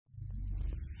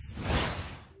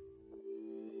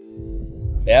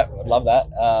Yeah, I'd love that.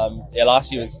 Yeah,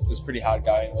 last year was pretty hard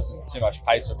going. Wasn't too much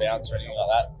pace or bounce or anything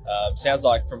like that. Sounds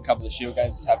like from a couple of the Shield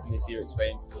games that's happened this year, it's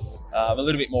been a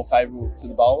little bit more favourable to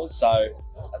the bowlers. So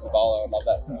as a bowler, I'd love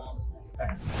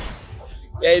that.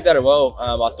 Yeah, he batted well.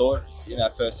 I thought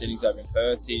first innings over in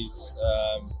Perth, he's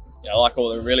like all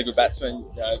the really good batsmen.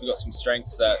 They've got some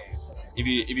strengths that if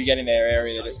you get in their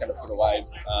area, they're just going to put away.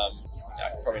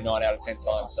 Probably 9 out of 10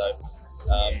 times. So.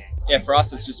 Yeah, for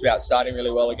us, it's just about starting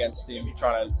really well against him,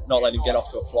 trying to not let him get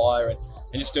off to a flyer, and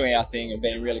just doing our thing and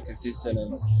being really consistent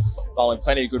and bowling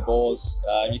plenty of good balls.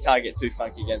 You can't get too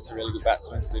funky against a really good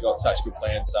batsman because they've got such good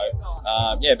plans.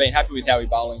 So, been happy with how we're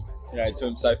bowling, to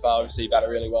him so far. Obviously, he batted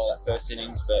really well that first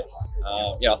innings, but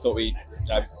I thought we,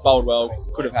 bowled well.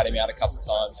 Could have had him out a couple of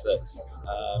times, but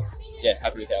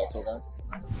happy with how it's all going.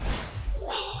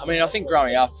 I mean, I think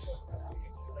growing up,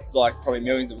 like probably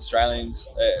millions of Australians.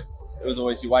 It was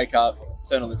always you wake up,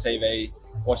 turn on the TV,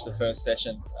 watch the first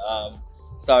session.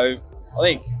 So I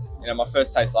think, my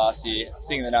first taste last year,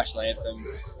 singing the national anthem,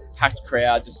 packed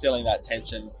crowd, just feeling that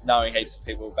tension, knowing heaps of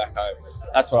people back home.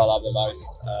 That's what I love the most.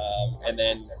 And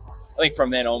then I think from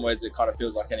then onwards, it kind of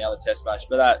feels like any other test match.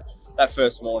 But that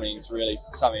first morning is really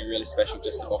something really special,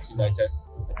 just a Boxing Day test.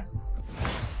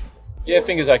 Yeah,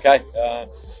 fingers okay.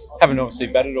 Haven't obviously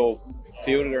batted or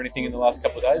fielded or anything in the last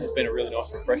couple of days. It's been a really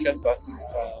nice refresher, but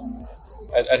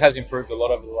it has improved a lot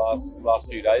over the last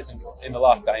few days, and in the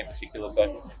last day in particular.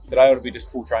 So today ought to be just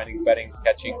full training, batting,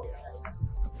 catching.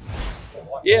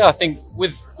 Yeah, I think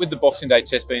with the Boxing Day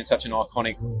test being such an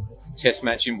iconic test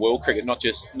match in world cricket, not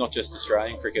just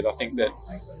Australian cricket, I think that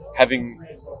having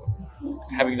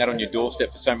that on your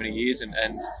doorstep for so many years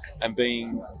and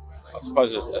being, I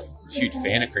suppose, a huge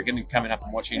fan of cricket and coming up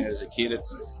and watching it as a kid,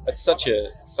 it's such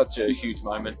a huge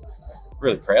moment.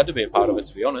 Really proud to be a part of it,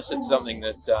 to be honest. It's something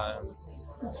that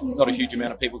not a huge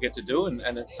amount of people get to do,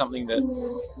 and it's something that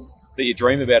you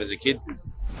dream about as a kid.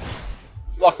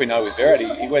 Like we know with Verity,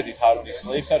 he wears his heart on his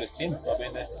sleeve, so does Tim. I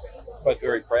mean, they're both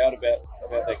very proud about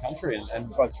their country and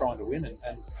both trying to win.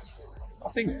 And I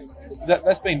think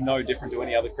that's been no different to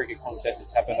any other cricket contest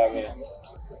that's happened over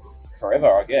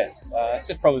forever, I guess. It's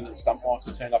just probably that the stump mics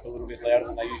have turned up a little bit louder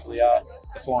than they usually are.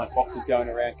 The flying foxes going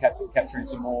around capturing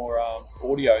some more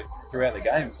audio throughout the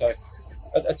game. So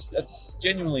it's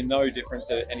genuinely no different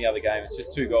to any other game. It's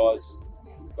just two guys,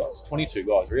 it's 22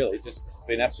 guys really, just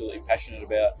been absolutely passionate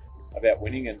about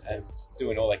winning and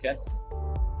doing all they can.